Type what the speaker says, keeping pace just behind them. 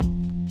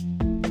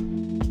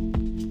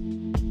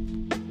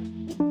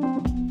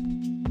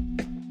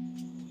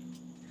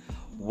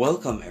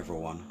Welcome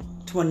everyone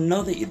to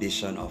another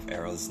edition of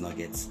Errol's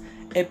Nuggets,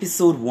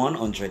 episode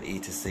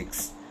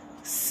 186.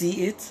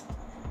 See it,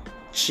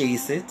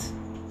 chase it,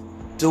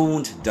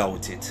 don't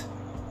doubt it.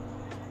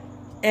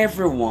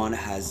 Everyone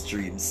has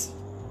dreams.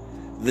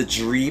 The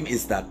dream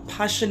is that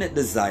passionate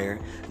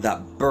desire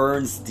that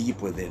burns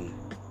deep within,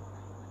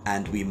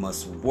 and we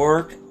must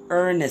work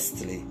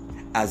earnestly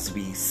as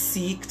we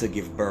seek to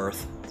give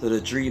birth to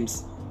the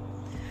dreams.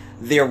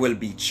 There will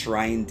be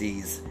trying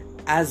days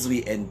as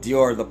we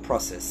endure the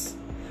process,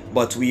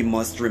 but we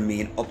must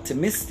remain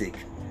optimistic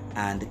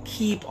and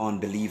keep on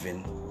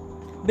believing.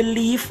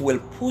 Belief will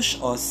push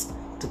us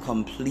to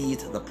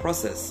complete the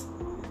process.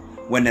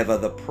 Whenever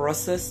the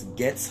process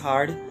gets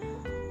hard,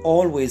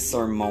 always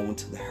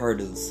surmount the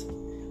hurdles.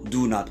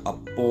 Do not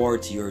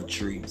abort your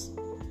dreams.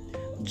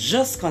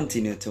 Just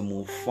continue to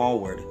move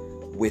forward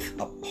with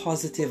a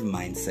positive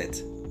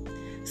mindset.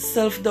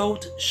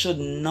 Self-doubt should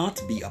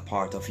not be a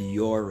part of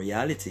your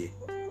reality.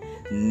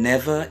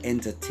 Never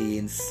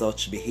entertain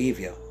such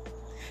behavior.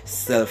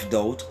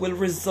 Self-doubt will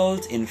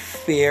result in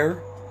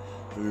fear,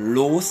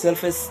 low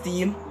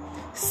self-esteem,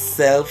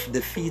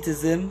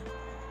 self-defeatism,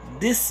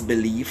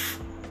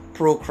 disbelief,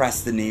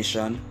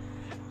 procrastination,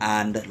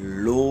 and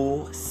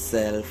low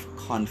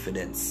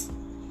self-confidence.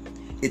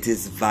 It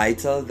is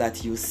vital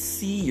that you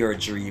see your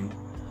dream,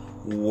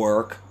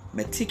 work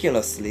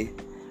meticulously,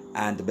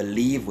 and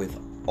believe with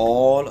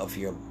all of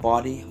your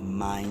body,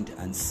 mind,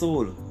 and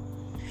soul.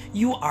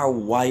 You are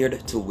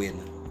wired to win.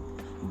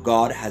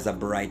 God has a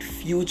bright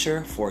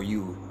future for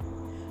you.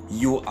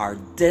 You are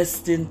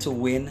destined to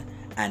win,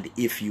 and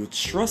if you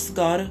trust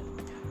God,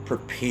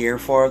 prepare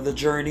for the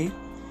journey,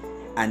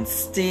 and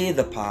stay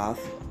the path,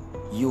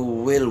 you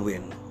will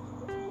win.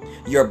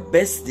 Your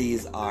best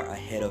days are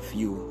ahead of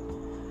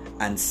you,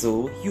 and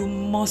so you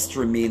must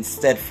remain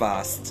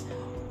steadfast,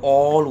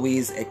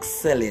 always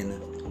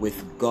excelling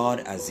with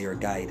God as your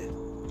guide.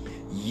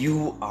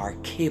 You are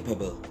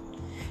capable.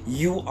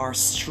 You are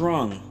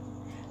strong.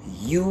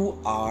 You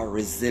are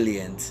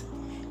resilient.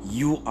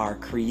 You are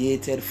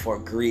created for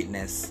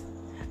greatness,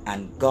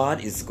 and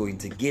God is going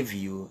to give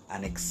you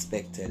an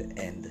expected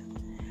end.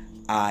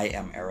 I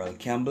am Errol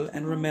Campbell,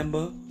 and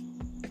remember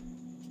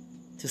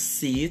to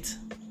see it,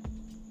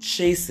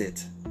 chase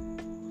it,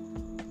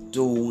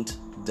 don't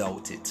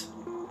doubt it.